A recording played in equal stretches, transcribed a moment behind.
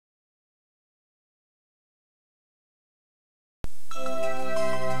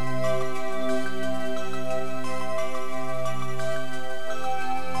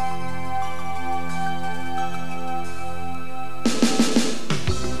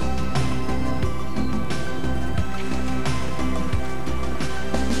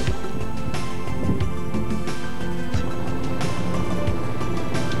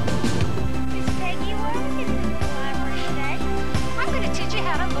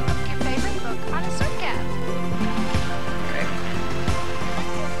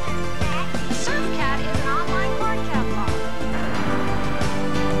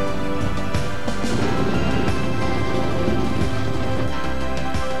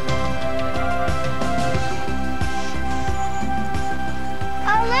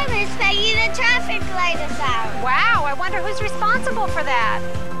escalators out. Wow, I wonder who's responsible for that.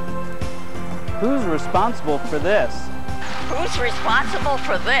 Who's responsible for this? Who's responsible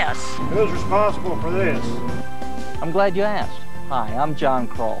for this? Who's responsible for this? I'm glad you asked. Hi, I'm John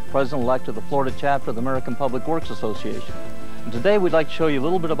Kroll, President-elect of the Florida chapter of the American Public Works Association. And today we'd like to show you a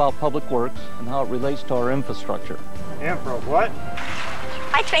little bit about public works and how it relates to our infrastructure. Infra what?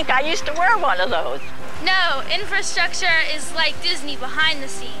 I think I used to wear one of those. No, infrastructure is like Disney behind the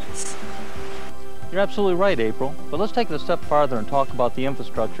scenes. You're absolutely right, April. But let's take it a step farther and talk about the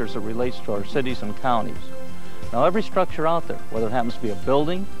infrastructure as it relates to our cities and counties. Now, every structure out there, whether it happens to be a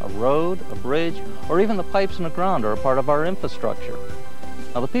building, a road, a bridge, or even the pipes in the ground, are a part of our infrastructure.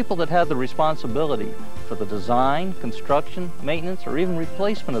 Now, the people that have the responsibility for the design, construction, maintenance, or even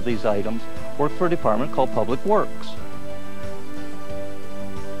replacement of these items work for a department called Public Works.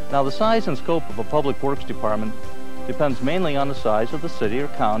 Now, the size and scope of a Public Works department depends mainly on the size of the city or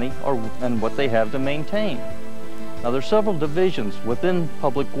county and what they have to maintain. Now, there are several divisions within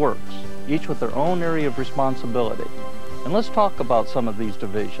Public Works, each with their own area of responsibility. And let's talk about some of these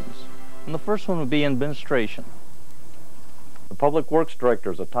divisions. And the first one would be administration. The Public Works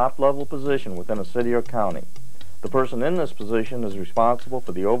Director is a top-level position within a city or county. The person in this position is responsible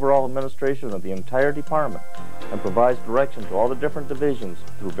for the overall administration of the entire department and provides direction to all the different divisions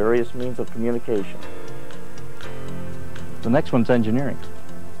through various means of communication. The next one's engineering.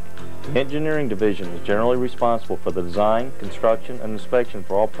 The engineering division is generally responsible for the design, construction, and inspection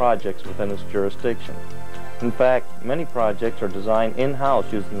for all projects within its jurisdiction. In fact, many projects are designed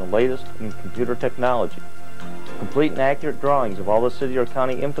in-house using the latest in computer technology. Complete and accurate drawings of all the city or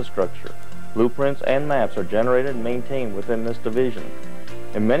county infrastructure, blueprints, and maps are generated and maintained within this division.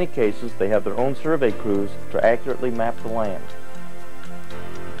 In many cases, they have their own survey crews to accurately map the land.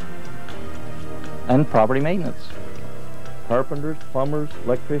 And property maintenance. Carpenters, plumbers,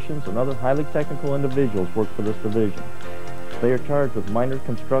 electricians, and other highly technical individuals work for this division. They are charged with minor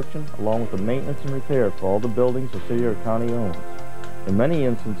construction along with the maintenance and repair for all the buildings the city or county owns. In many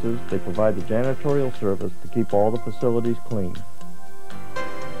instances, they provide the janitorial service to keep all the facilities clean.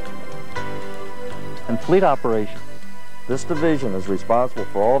 And fleet operation. This division is responsible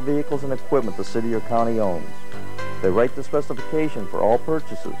for all vehicles and equipment the city or county owns. They write the specification for all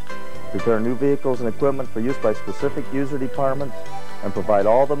purchases, prepare new vehicles and equipment for use by specific user departments, and provide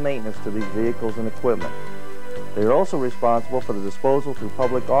all the maintenance to these vehicles and equipment. They are also responsible for the disposal through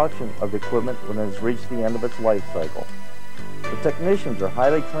public auction of the equipment when it has reached the end of its life cycle. The technicians are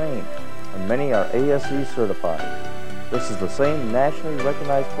highly trained, and many are ASE certified. This is the same nationally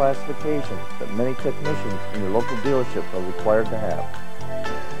recognized classification that many technicians in your local dealership are required to have.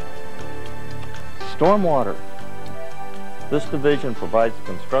 Stormwater. This division provides the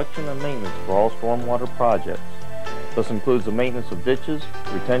construction and maintenance for all stormwater projects. This includes the maintenance of ditches,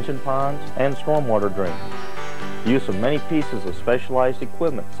 retention ponds, and stormwater drains. The use of many pieces of specialized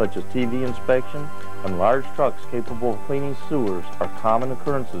equipment such as TV inspection and large trucks capable of cleaning sewers are common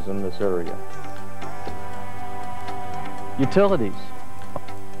occurrences in this area. Utilities.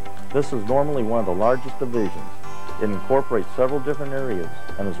 This is normally one of the largest divisions. It incorporates several different areas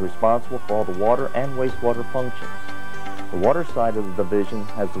and is responsible for all the water and wastewater functions. The water side of the division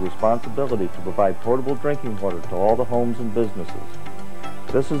has the responsibility to provide potable drinking water to all the homes and businesses.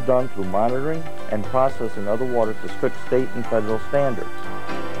 This is done through monitoring and processing of the water to strict state and federal standards.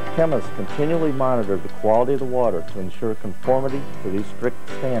 Chemists continually monitor the quality of the water to ensure conformity to these strict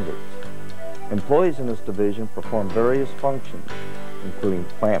standards. Employees in this division perform various functions, including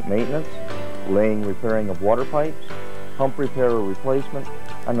plant maintenance, laying, repairing of water pipes, pump repair or replacement,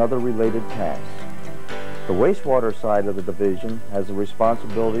 and other related tasks. The wastewater side of the division has the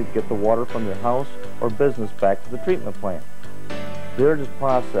responsibility to get the water from your house or business back to the treatment plant. There it is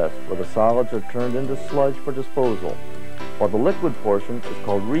processed, where the solids are turned into sludge for disposal, while the liquid portion is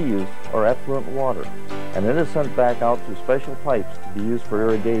called reuse or effluent water, and it is sent back out through special pipes to be used for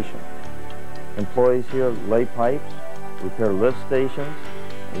irrigation. Employees here lay pipes, repair lift stations,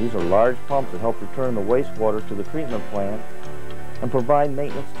 and these are large pumps that help return the wastewater to the treatment plant and provide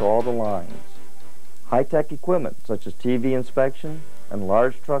maintenance to all the lines. High-tech equipment such as TV inspection and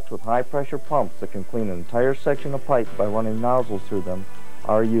large trucks with high-pressure pumps that can clean an entire section of pipe by running nozzles through them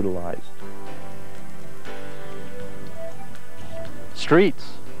are utilized.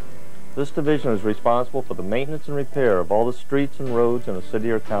 Streets. This division is responsible for the maintenance and repair of all the streets and roads in a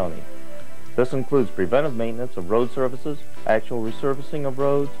city or county. This includes preventive maintenance of road surfaces, actual resurfacing of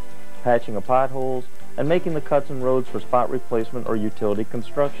roads, patching of potholes, and making the cuts in roads for spot replacement or utility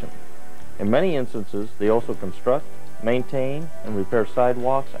construction. In many instances, they also construct, maintain, and repair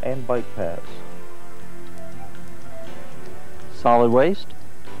sidewalks and bike paths. Solid waste.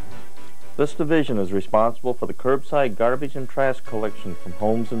 This division is responsible for the curbside garbage and trash collection from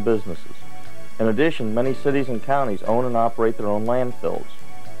homes and businesses. In addition, many cities and counties own and operate their own landfills.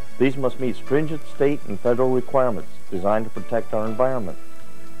 These must meet stringent state and federal requirements designed to protect our environment.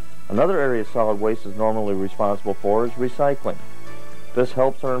 Another area solid waste is normally responsible for is recycling. This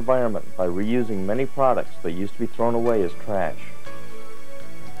helps our environment by reusing many products that used to be thrown away as trash.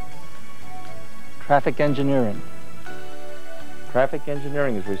 Traffic engineering. Traffic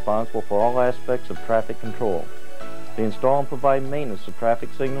engineering is responsible for all aspects of traffic control. They install and provide maintenance of traffic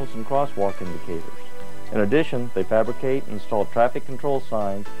signals and crosswalk indicators. In addition, they fabricate and install traffic control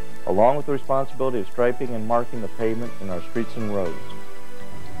signs, along with the responsibility of striping and marking the pavement in our streets and roads.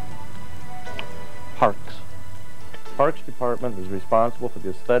 Parks. Parks Department is responsible for the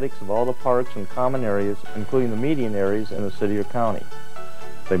aesthetics of all the parks and common areas, including the median areas in the city or county.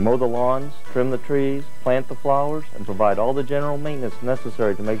 They mow the lawns, trim the trees, plant the flowers, and provide all the general maintenance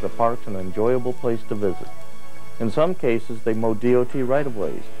necessary to make the parks an enjoyable place to visit. In some cases, they mow DOT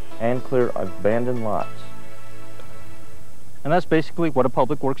right-of-ways and clear abandoned lots. And that's basically what a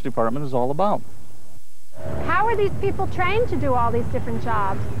public works department is all about. How are these people trained to do all these different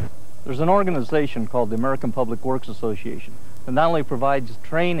jobs? There's an organization called the American Public Works Association that not only provides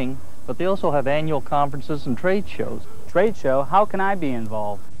training, but they also have annual conferences and trade shows. Trade show? How can I be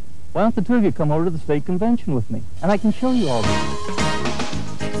involved? Why don't the two of you come over to the state convention with me, and I can show you all this.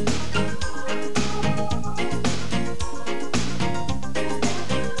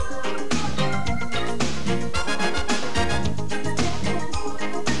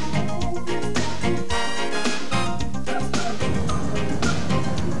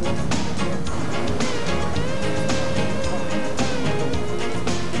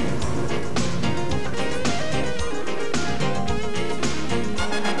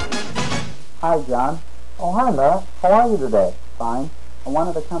 Hi, John. Oh, hi, Matt. How are you today? Fine. I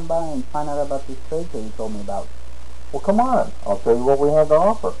wanted to come by and find out about this trade show you told me about. Well, come on. I'll show you what we have to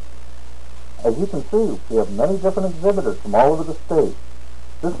offer. As you can see, we have many different exhibitors from all over the state.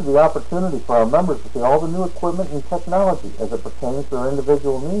 This is the opportunity for our members to see all the new equipment and technology as it pertains to their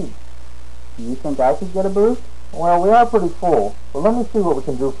individual needs. Do you think I could get a booth? Well, we are pretty full, but let me see what we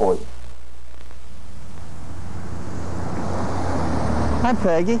can do for you. Hi,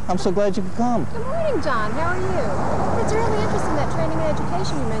 Peggy. I'm so glad you could come. Good morning, John. How are you? It's really interesting, that training and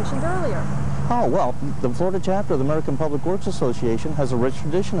education you mentioned earlier. Oh, well, the Florida chapter of the American Public Works Association has a rich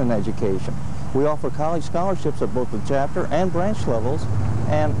tradition in education. We offer college scholarships at both the chapter and branch levels,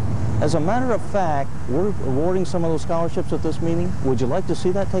 and as a matter of fact, we're awarding some of those scholarships at this meeting. Would you like to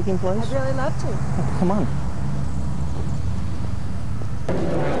see that taking place? I'd really love to. Come on.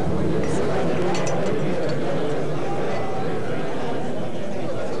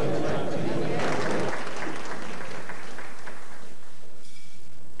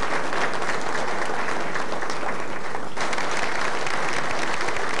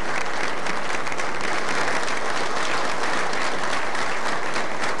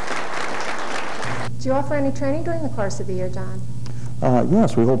 Do you offer any training during the course of the year, John?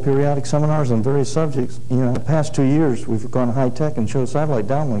 Yes, we hold periodic seminars on various subjects. You know, in the past 2 years, we've gone high-tech and showed satellite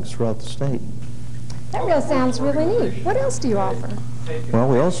downlinks throughout the state. That really sounds really neat. What else do you offer? Well,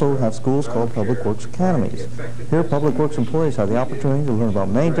 we also have schools called Public Works Academies. Here, Public Works employees have the opportunity to learn about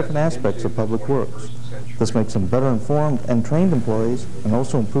many different aspects of public works. This makes them better informed and trained employees and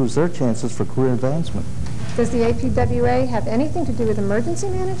also improves their chances for career advancement. Does the APWA have anything to do with emergency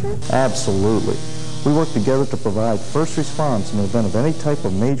management? Absolutely. We work together to provide first response in the event of any type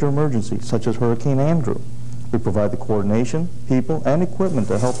of major emergency, such as Hurricane Andrew. We provide the coordination, people, and equipment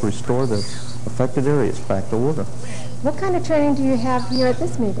to help restore the affected areas back to order. What kind of training do you have here at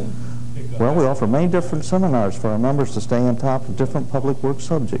this meeting? Well, we offer many different seminars for our members to stay on top of different public works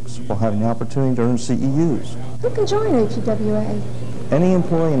subjects while having the opportunity to earn CEUs. Who can join APWA? Any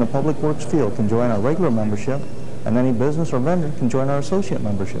employee in the public works field can join our regular membership, and any business or vendor can join our associate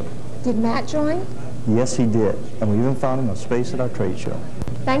membership. Did Matt join? Yes, he did, and we even found him a space at our trade show.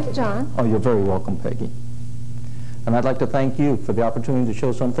 Thank you, John. Oh, you're very welcome, Peggy. And I'd like to thank you for the opportunity to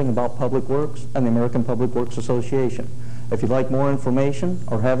show something about Public Works and the American Public Works Association. If you'd like more information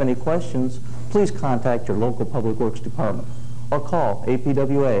or have any questions, please contact your local Public Works department or call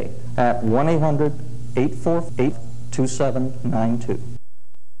APWA at 1-800-848-2792.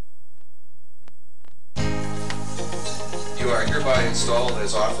 You are hereby installed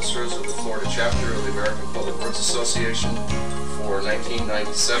as officers of the Florida chapter of the American Public Works Association for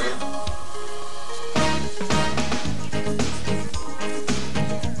 1997.